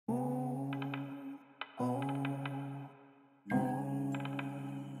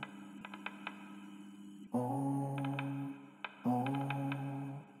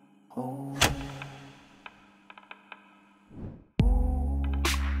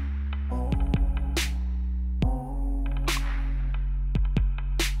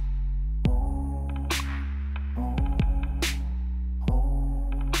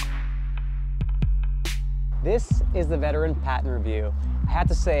This is the Veteran Patton review. I have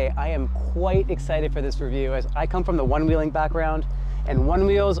to say, I am quite excited for this review as I come from the one-wheeling background, and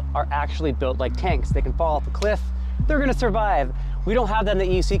one-wheels are actually built like tanks. They can fall off a cliff, they're gonna survive. We don't have that in the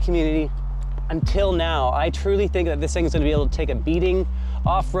EUC community until now. I truly think that this thing is gonna be able to take a beating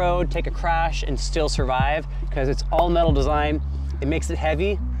off-road, take a crash, and still survive because it's all metal design. It makes it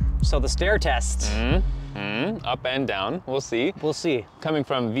heavy, so the stair test. Up and down, we'll see. We'll see. Coming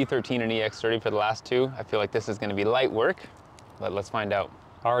from V13 and EX30 for the last two, I feel like this is gonna be light work, but let's find out.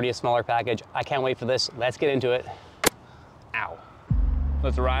 Already a smaller package. I can't wait for this. Let's get into it. Ow.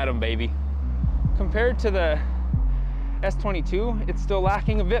 Let's ride them, baby. Compared to the S22, it's still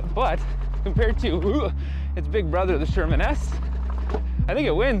lacking a bit, but compared to its big brother, the Sherman-S, I think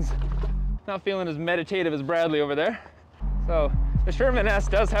it wins. Not feeling as meditative as Bradley over there. So the Sherman-S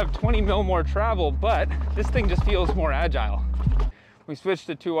does have 20 mil more travel, but this thing just feels more agile. We switched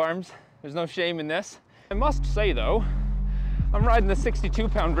to 2 arms. There's no shame in this. I must say though, I'm riding the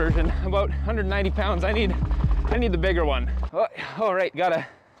 62-pound version, about 190 pounds. I need the bigger one. Oh, all right, gotta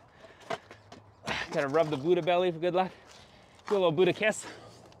rub the Buddha belly for good luck. Do a little Buddha kiss.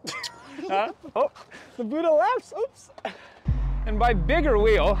 Oh, the Buddha laughs, oops. And by bigger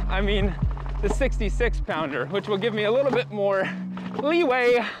wheel, I mean the 66-pounder, which will give me a little bit more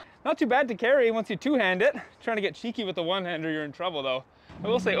leeway. Not too bad to carry once you two-hand it. Trying to get cheeky with the one-hander, you're in trouble though. I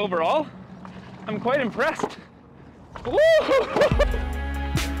will say overall, I'm quite impressed. Woo!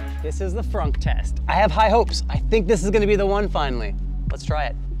 This is the Frunk Test. I have high hopes. I think this is gonna be the one finally. Let's try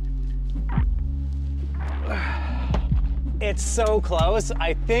it. It's so close.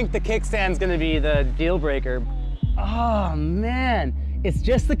 I think the kickstand's gonna be the deal breaker. Oh man, it's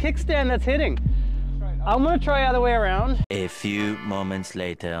just the kickstand that's hitting. I'm gonna try other way around. A few moments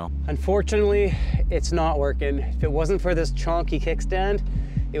later. Unfortunately, it's not working. If it wasn't for this chonky kickstand,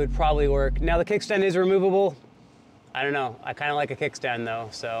 it would probably work. Now the kickstand is removable. I don't know, I kind of like a kickstand though,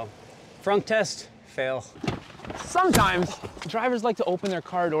 so. Frunk test, fail. Sometimes drivers like to open their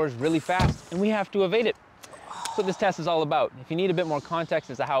car doors really fast and we have to evade it. That's what this test is all about. If you need a bit more context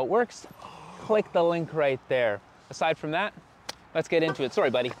as to how it works, click the link right there. Aside from that, let's get into it. Sorry,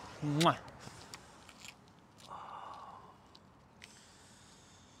 buddy. Mwah.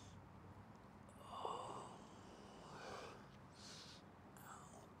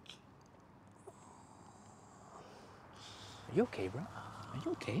 Are you okay, bro? Are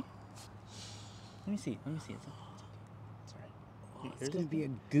you okay? Let me see. It's okay. It's all right. There's gonna be a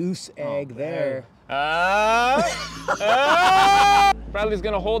goose egg there. Bradley's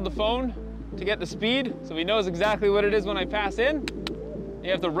gonna hold the phone to get the speed, so he knows exactly what it is when I pass in.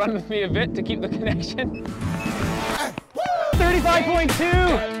 You have to run with me a bit to keep the connection.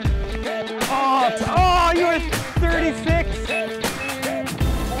 35.2! Oh, you were 36!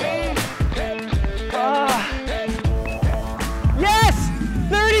 Yes!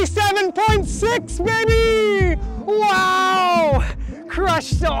 37.6, baby! Wow!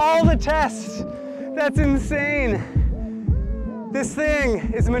 Crushed all the tests. That's insane. This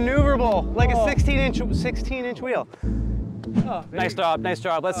thing is maneuverable like a 16-inch wheel. Oh, nice job, nice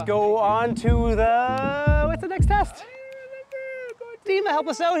job. Let's go on to the, what's the next test? Dima, help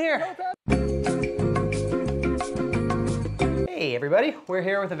us out here. Hey everybody, we're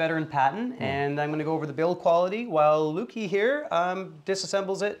here with the Veteran Patton, and I'm gonna go over the build quality while Luki here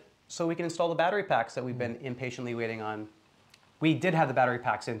disassembles it so we can install the battery packs that we've been impatiently waiting on. We did have the battery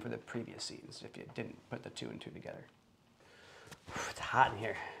packs in for the previous scenes, if you didn't put the 2 and 2 together. It's hot in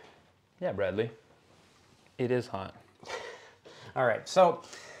here. Yeah, Bradley. It is hot. All right, so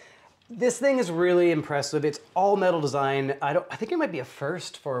this thing is really impressive. It's all metal design. I think it might be a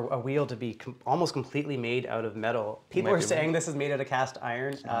first for a wheel to be almost completely made out of metal. People are saying this is made out of cast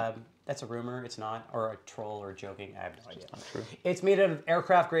iron. That's a rumor, it's not, or a troll or joking, I have no idea. Not true. It's made out of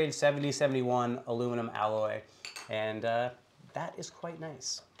aircraft grade 7071 aluminum alloy, and that is quite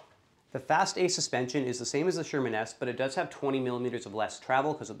nice. The Fast A suspension is the same as the Sherman-S, but it does have 20 millimeters of less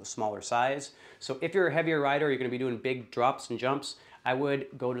travel because of the smaller size. So if you're a heavier rider, you're going to be doing big drops and jumps, I would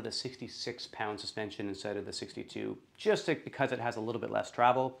go to the 66-pound suspension instead of the 62, just because it has a little bit less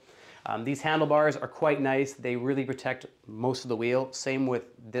travel. These handlebars are quite nice. They really protect most of the wheel. Same with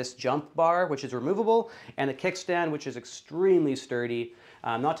this jump bar, which is removable, and the kickstand, which is extremely sturdy.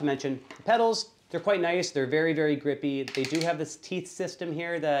 Not to mention the pedals. They're quite nice. They're very, very grippy. They do have this teeth system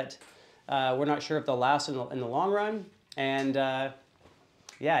here that we're not sure if they'll last in the long run. And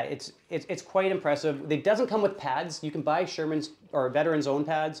yeah, it's quite impressive. It doesn't come with pads. You can buy Sherman's or Veteran's own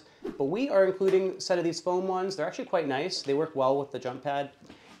pads, but we are including a set of these foam ones. They're actually quite nice. They work well with the jump pad,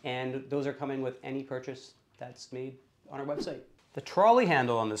 and those are coming with any purchase that's made on our website. The trolley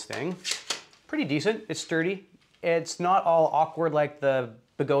handle on this thing, pretty decent. It's sturdy. It's not all awkward like the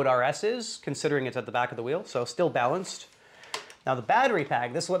Begode RS is, considering it's at the back of the wheel, so still balanced. Now the battery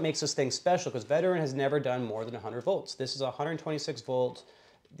pack, this is what makes this thing special, because Veteran has never done more than 100 volts. This is a 126 volt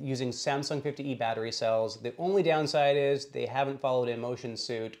using Samsung 50E battery cells. The only downside is they haven't followed InMotion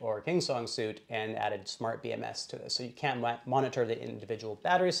suit or Kingsong suit and added smart BMS to this, so you can't monitor the individual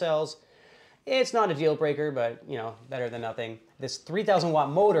battery cells. It's not a deal breaker, but you know, better than nothing. This 3,000 watt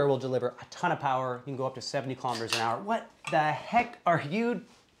motor will deliver a ton of power. You can go up to 70 kilometers an hour. What the heck are you?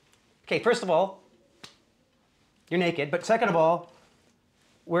 Okay, first of all, you're naked, but second of all,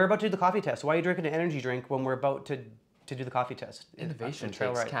 we're about to do the coffee test. Why are you drinking an energy drink when we're about to do the coffee test? Innovation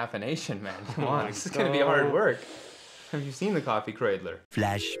takes caffeination, man. Come on, this is gonna be hard work. Have you seen the coffee Cradler?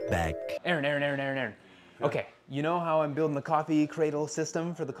 Flashback. Aaron. Okay, you know how I'm building the coffee cradle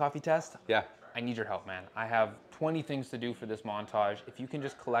system for the coffee test? Yeah. I need your help, man. I have 20 things to do for this montage. If you can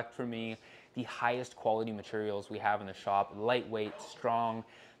just collect for me the highest quality materials we have in the shop, lightweight, strong,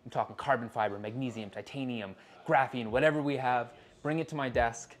 I'm talking carbon fiber, magnesium, titanium, graphene, whatever we have, bring it to my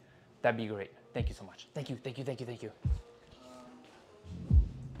desk. That'd be great. Thank you so much. Thank you.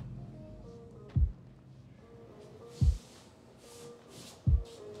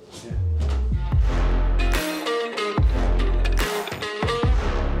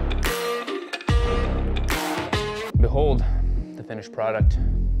 Behold the finished product.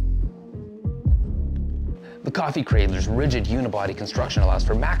 The coffee Cradler's rigid unibody construction allows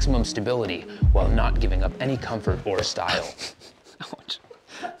for maximum stability while not giving up any comfort or style. Ouch.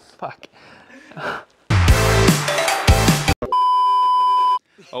 Fuck.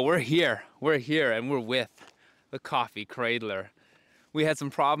 Oh, we're here, and we're with the coffee Cradler. We had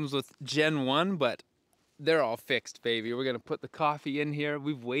some problems with Gen 1, but they're all fixed, baby. We're gonna put the coffee in here.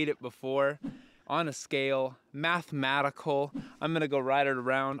 We've weighed it before. On a scale, mathematical. I'm gonna go ride it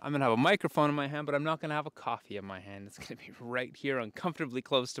around. I'm gonna have a microphone in my hand, but I'm not gonna have a coffee in my hand. It's gonna be right here, uncomfortably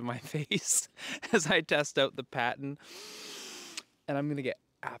close to my face as I test out the Patton. And I'm gonna get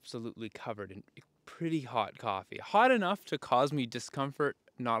absolutely covered in pretty hot coffee. Hot enough to cause me discomfort,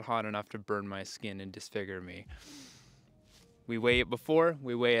 not hot enough to burn my skin and disfigure me. We weigh it before,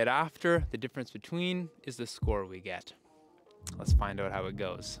 we weigh it after. The difference between is the score we get. Let's find out how it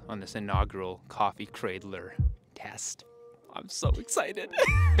goes on this inaugural coffee Cradler test. I'm so excited.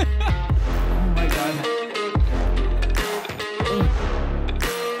 Oh my God.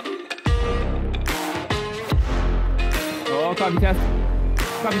 Oh, coffee test.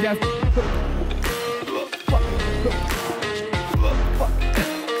 Coffee test.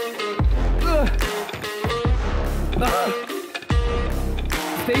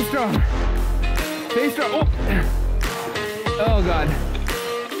 Stay strong. Stay strong. Oh. Oh God.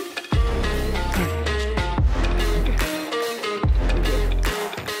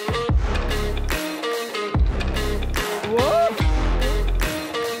 Whoa.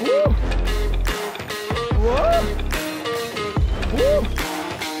 Woo. Whoa. Woo.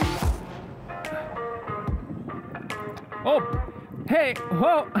 Oh. Hey.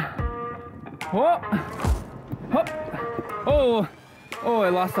 Whoa. Whoa. Whoa. Oh. Oh, I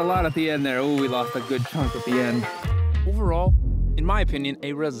lost a lot at the end there. Oh, we lost a good chunk at the end. Overall, in my opinion,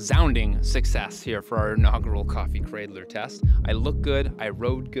 a resounding success here for our inaugural coffee Cradler test. I look good, I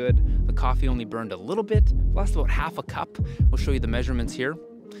rode good, the coffee only burned a little bit, lost about half a cup. We'll show you the measurements here.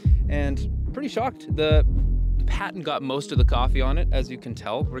 And pretty shocked, the Patton got most of the coffee on it, as you can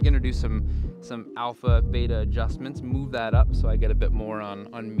tell. We're gonna do some alpha beta adjustments, move that up so I get a bit more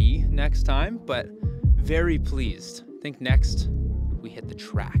on me next time, but very pleased. I think next we hit the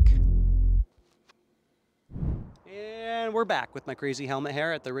track. And we're back with my crazy helmet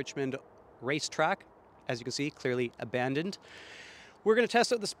hair at the Richmond racetrack. As you can see, clearly abandoned. We're going to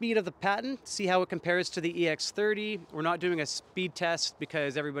test out the speed of the Patton, see how it compares to the EX30. We're not doing a speed test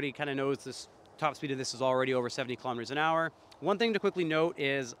because everybody kind of knows this top speed of this is already over 70 kilometers an hour. One thing to quickly note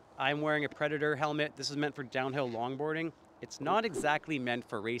is I'm wearing a Predator helmet. This is meant for downhill longboarding. It's not exactly meant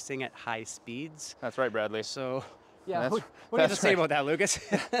for racing at high speeds. That's right, Bradley. So, yeah, what do you have to say about that, Lucas?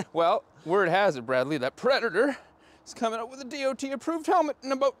 Well, word has it, Bradley, that Predator is coming out with a DOT-approved helmet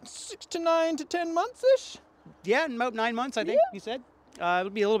in about 6 to 9 to 10 months-ish. Yeah, in about 9 months, I think you said. It'll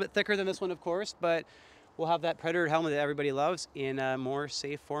be a little bit thicker than this one, of course, but we'll have that Predator helmet that everybody loves in a more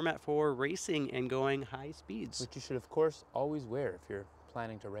safe format for racing and going high speeds. Which you should, of course, always wear if you're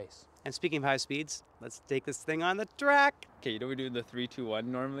planning to race. And speaking of high speeds, let's take this thing on the track. Okay, you know we do the 3, 2,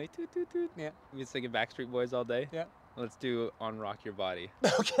 1 normally? Toot, toot, toot. Yeah. We've been singing Backstreet Boys all day. Yeah. Let's do On Rock Your Body.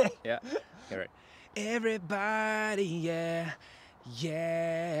 Okay. Yeah. All right. Everybody, yeah,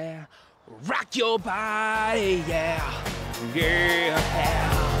 yeah. Rock your body, yeah,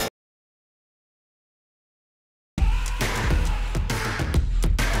 yeah.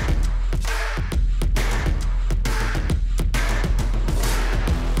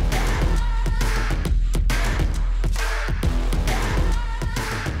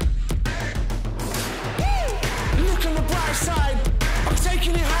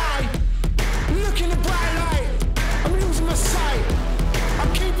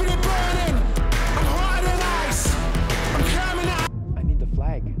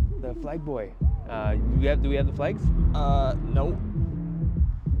 right, boy. Do we have the flags? No.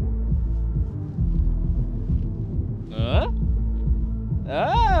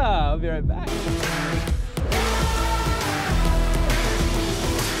 I'll be right back.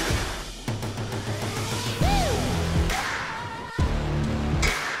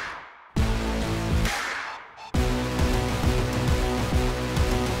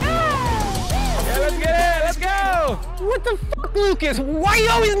 What the fuck, Lukas? Why are you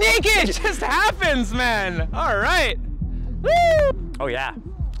always naked? It just happens, man. All right. Woo! Oh yeah.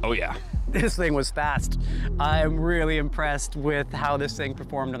 Oh yeah. This thing was fast. I'm really impressed with how this thing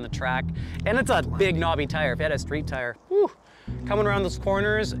performed on the track. And it's a big knobby tire. If you had a street tire, whew. Coming around those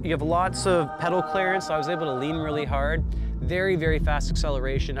corners, you have lots of pedal clearance, so I was able to lean really hard. Very, very fast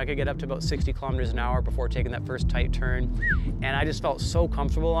acceleration. I could get up to about 60 kilometers an hour before taking that first tight turn. And I just felt so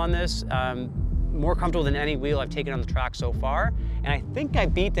comfortable on this. More comfortable than any wheel I've taken on the track so far. And I think I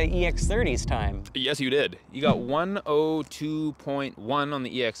beat the EX30's time. Yes, you did. You got 102.1 on the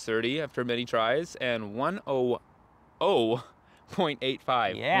EX30 after many tries, and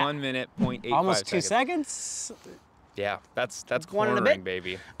 100.85. Yeah. 1 minute, 0.85 Almost 2 seconds. Yeah, that's One and a cornering, bit.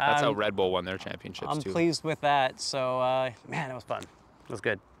 baby. That's how Red Bull won their championships, I'm too. pleased with that. So, man, it was fun. It was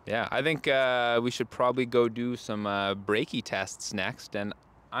good. Yeah, I think we should probably go do some brakey tests next, and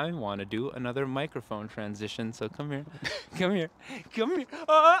I want to do another microphone transition, so come here. Come here. Come here.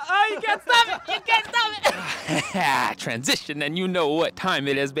 Oh, you can't stop it. You can't stop it. Transition, and you know what time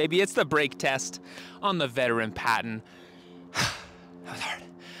it is, baby. It's the brake test on the Veteran Patton. That was hard.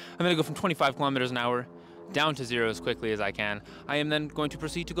 I'm going to go from 25 kilometers an hour down to 0 as quickly as I can. I am then going to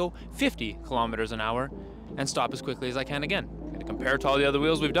proceed to go 50 kilometers an hour and stop as quickly as I can again. I'm going to compare it to all the other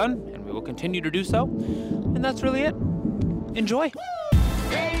wheels we've done, and we will continue to do so. And that's really it. Enjoy.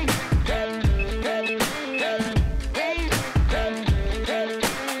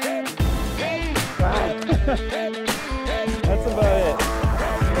 That's about it.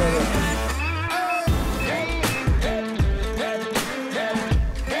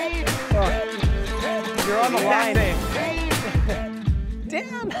 You're on the line.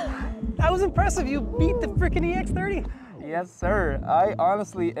 Damn, that was impressive. You beat the freaking EX30. Yes, sir. I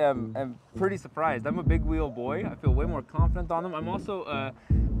honestly am pretty surprised. I'm a big wheel boy. I feel way more confident on them. I'm also a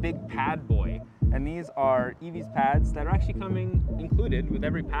big pad boy. And these are eevee's pads that are actually coming included with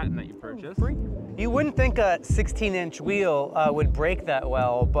every Patton that you purchase. You wouldn't think a 16-inch wheel would brake that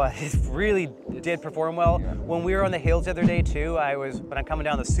well, but it really did perform well. Yeah. When we were on the hills the other day too, when I'm coming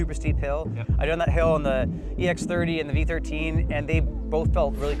down the super steep hill, Yep. I did on that hill on the EX30 and the V13, and they both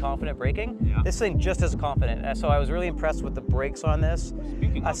felt really confident braking. Yeah. This thing just as confident, so I was really impressed with the brakes on this.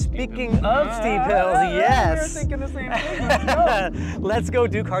 Speaking of steep hills, yes. You're thinking the same thing. Let's go. Let's go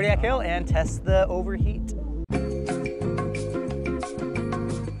do Cardiac Hill and test the Overheat.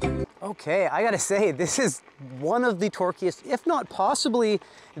 Okay, I gotta say, this is one of the torquiest, if not possibly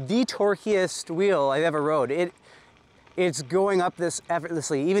the torquiest wheel I've ever rode. It's going up this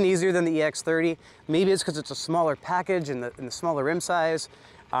effortlessly, even easier than the EX30. Maybe it's because it's a smaller package and the smaller rim size.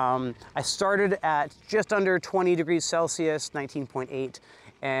 I started at just under 20 degrees Celsius, 19.8,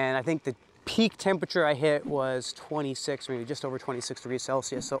 and I think the peak temperature I hit was 26, maybe just over 26 degrees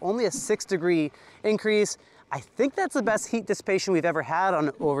Celsius. So only a 6-degree increase. I think that's the best heat dissipation we've ever had on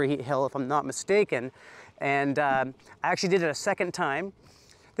Overheat Hill, if I'm not mistaken. And I actually did it a second time,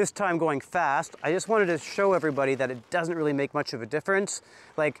 this time going fast. I just wanted to show everybody that it doesn't really make much of a difference.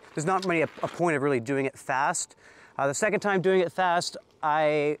 Like, there's not really a point of really doing it fast. The second time doing it fast,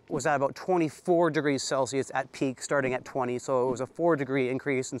 I was at about 24 degrees Celsius at peak, starting at 20. So it was a 4-degree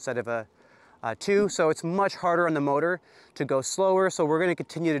increase instead of a 2. So it's much harder on the motor to go slower. So we're gonna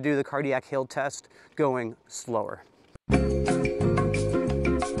continue to do the Cardiac Hill test going slower.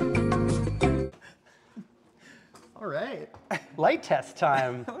 All right, light test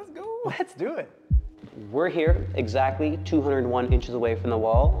time. Let's go. Let's do it. We're here exactly 201 inches away from the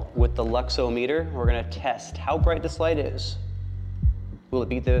wall with the Luxometer. We're gonna test how bright this light is. Will it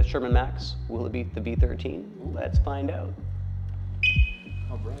beat the Sherman Max? Will it beat the V13? Let's find out.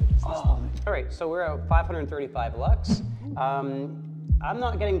 How bright is this light? All right, so we're at 535 lux. I'm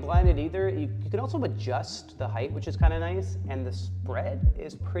not getting blinded either. You can also adjust the height, which is kind of nice, and the spread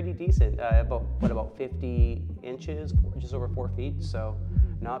is pretty decent. About 50 inches, just over 4 feet, so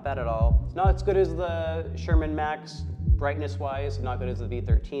not bad at all. It's not as good as the Sherman Max, brightness-wise, not good as the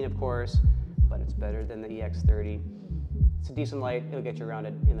V13, of course, but it's better than the EX30. It's a decent light. It'll get you around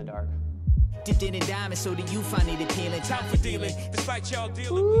it in the dark. Dipped in diamonds so that you find it appealing. Time for dealing, despite y'all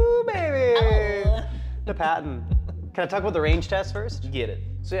dealing. Ooh, baby! The Patton. Can I talk about the range test first? Get it.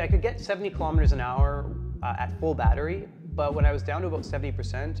 So yeah, I could get 70 kilometers an hour at full battery, But when I was down to about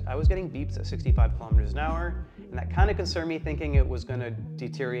 70%, I was getting beeps at 65 kilometers an hour. And that kind of concerned me, thinking it was going to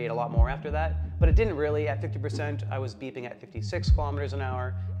deteriorate a lot more after that. But it didn't really. At 50%, I was beeping at 56 kilometers an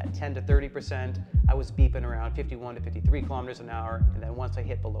hour. At 10 to 30%, I was beeping around 51 to 53 kilometers an hour. And then once I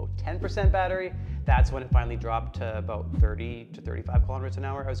hit below 10% battery, that's when it finally dropped to about 30 to 35 kilometers an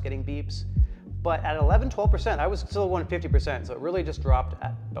hour. I was getting beeps. But at 11, 12%, I was still 150%. So it really just dropped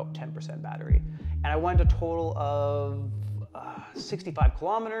at about 10% battery. And I went a total of 65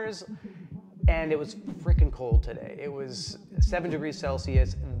 kilometers. And it was freaking cold today. It was 7 degrees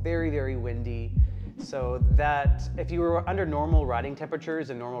Celsius, very, very windy. So that, if you were under normal riding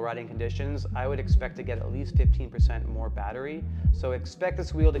temperatures and normal riding conditions, I would expect to get at least 15% more battery. So expect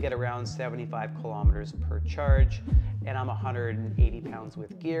this wheel to get around 75 kilometers per charge. And I'm 180 pounds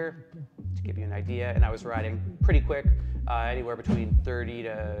with gear, to give you an idea. And I was riding pretty quick, anywhere between 30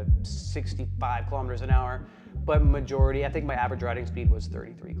 to 65 kilometers an hour. But majority, I think my average riding speed was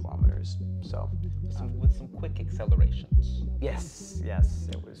 33 kilometers. So with some quick accelerations. yes,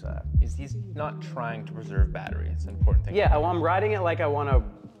 it was. He's not trying to preserve battery. It's an important thing. Yeah, I'm riding it like I want to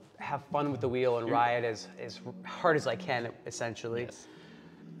have fun with the wheel and ride as hard as I can, essentially. Yes.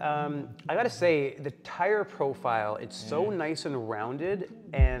 I gotta say, the tire profile, it's so nice and rounded,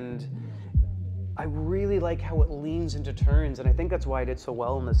 and I really like how it leans into turns, and I think that's why I did so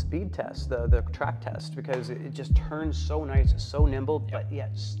well in the speed test, the track test, because it just turns so nice, so nimble, but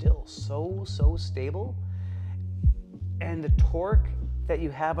yet still so stable. And the torque that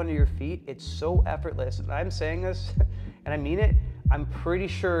you have under your feet, it's so effortless. And I'm saying this, and I mean it, I'm pretty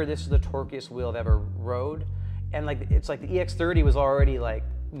sure this is the torquiest wheel I've ever rode. And it's like the EX30 was already like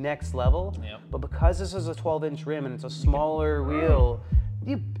next level, but because this is a 12-inch rim and it's a smaller wheel,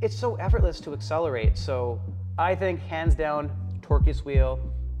 it's so effortless to accelerate. So I think hands down, torquiest wheel.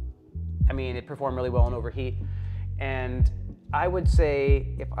 I mean, it performed really well in Overheat. And I would say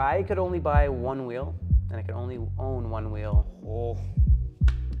if I could only buy one wheel, and I could only own one wheel,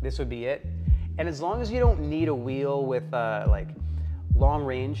 this would be it. And as long as you don't need a wheel with like long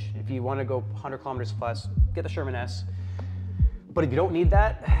range, if you want to go 100 kilometers plus, get the Sherman-S. But if you don't need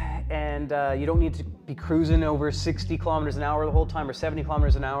that, and you don't need to be cruising over 60 kilometers an hour the whole time, or 70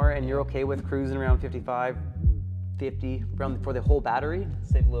 kilometers an hour, and you're okay with cruising around 55, 50 around for the whole battery.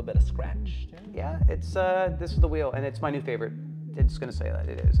 Save a little bit of scratch. Yeah, it's this is the wheel, and it's my new favorite. It's gonna say that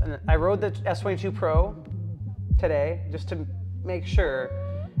it is. And I rode the S22 Pro today just to make sure,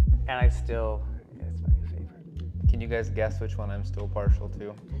 and it's my new favorite. Can you guys guess which one I'm still partial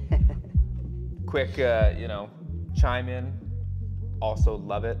to? Quick, chime in. Also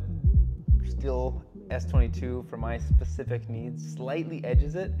love it. Still S22 for my specific needs. Slightly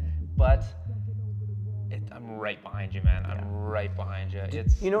edges it, but I'm right behind you, man. I'm right behind you.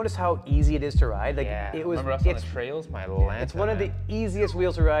 You notice how easy it is to ride? Like it was. Remember us on the trails? My Lanta, it's one of the easiest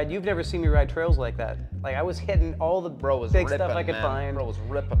wheels to ride. You've never seen me ride trails like that. Like I was hitting all the big stuff I could find. Bro was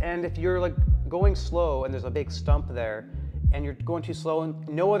ripping. And if you're like going slow and there's a big stump there, and you're going too slow, and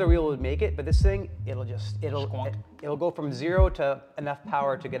no other wheel would make it, but this thing, it'll go from 0 to enough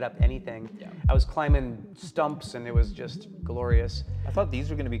power to get up anything. Yeah. I was climbing stumps and it was just glorious. I thought these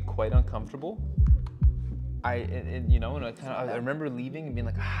were going to be quite uncomfortable. I remember leaving and being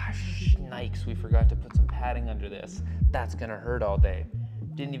like, shnikes, we forgot to put some padding under this. That's gonna hurt all day.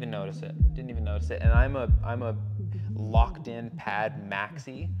 Didn't even notice it. And I'm a locked-in pad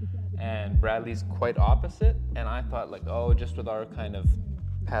maxi, and Bradley's quite opposite. And I thought like, just with our kind of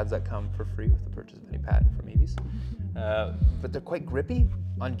pads that come for free with the purchase of any pad from eevees, but they're quite grippy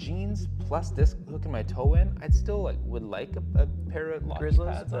on jeans. Plus this hooking my toe in, I'd still would like a pair of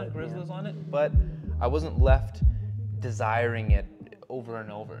Grizzlies pads on Grizzlies on it, but I wasn't left desiring it over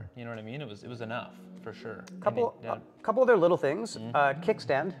and over. You know what I mean? It was enough for sure. Couple other little things.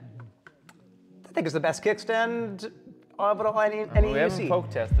 Kickstand. I think it's the best kickstand of it all. Any we haven't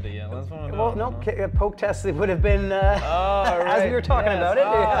poke tested it yet. Poke test it would have been as we were talking about it.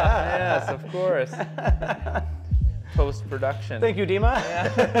 Yes, of course. Post-production. Thank you, Dima.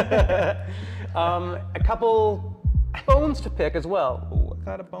 Yeah. A couple bones to pick as well. What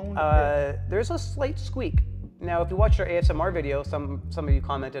kind of bone to pick? There's a slight squeak. Now, if you watched our ASMR video, some of you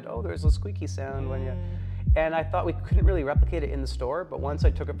commented, there's a squeaky sound when you... And I thought we couldn't really replicate it in the store, but once I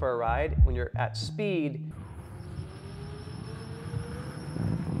took it for a ride, when you're at speed,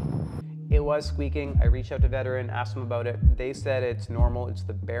 it was squeaking. I reached out to Veteran, asked them about it. They said it's normal. It's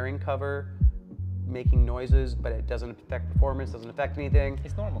the bearing cover making noises, but it doesn't affect performance, doesn't affect anything.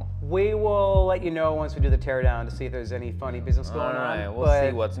 It's normal. We will let you know once we do the teardown to see if there's any funny business going on. All right, we'll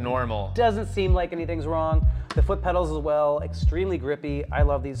see what's normal. Doesn't seem like anything's wrong. The foot pedals as well, extremely grippy. I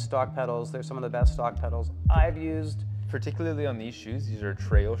love these stock pedals. They're some of the best stock pedals I've used. particularly on these shoes. These are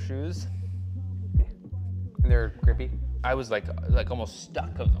trail shoes. And they're grippy. I was like almost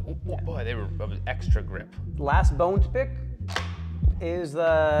stuck. I was like, oh boy, I was extra grip. Last bone to pick is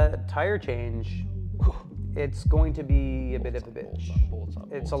the tire change. It's going to be a bit of a bitch.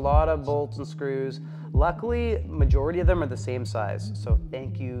 It's a lot of bolts and screws. Luckily, majority of them are the same size. So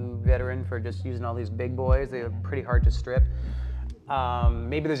thank you, Veteran, for just using all these big boys. They're pretty hard to strip.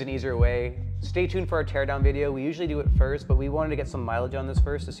 Maybe there's an easier way. Stay tuned for our teardown video. We usually do it first, but we wanted to get some mileage on this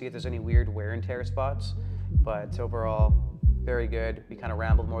first to see if there's any weird wear and tear spots. But overall, very good. We kind of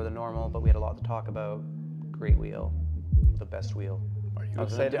rambled more than normal, but we had a lot to talk about. Great wheel, the best wheel. Are you I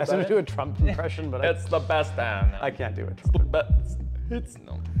was excited? going to do a Trump impression, but It's the best time. I can't do it. It's the best. It's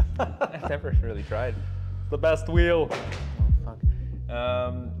no. I've never really tried. It's the best wheel. Oh, fuck.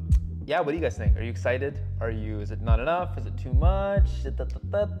 Yeah, what do you guys think? Are you excited? Is it not enough? Is it too much?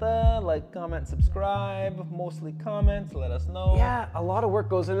 Like, comment, subscribe. Mostly comments, let us know. Yeah, a lot of work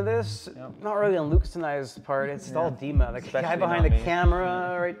goes into this. Yep. Not really on Lukas and I's part. It's all Dima, the guy behind the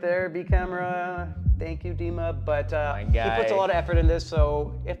camera right there, B camera. Thank you, Dima. But he puts a lot of effort in this,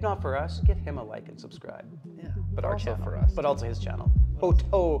 so if not for us, give him a like and subscribe. Yeah, But our also channel for us. But also his channel.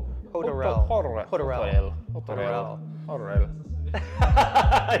 Hotorel.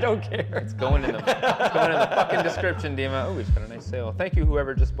 I don't care. It's going in the fucking description, Dima. Oh, we just got a nice sale. Thank you,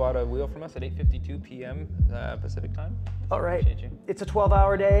 whoever just bought a wheel from us at 8:52 p.m. Pacific time. All right. Appreciate you. It's a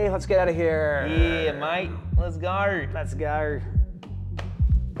 12-hour day. Let's get out of here. Yeah, mate. Let's go. Let's go.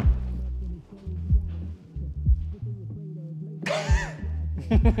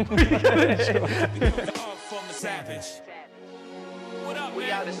 We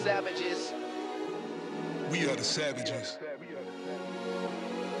are the savages. We are the savages.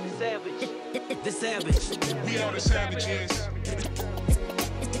 Savage. The savage. We are the savages.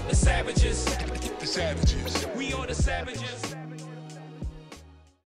 The savages. The savages. We are the savages.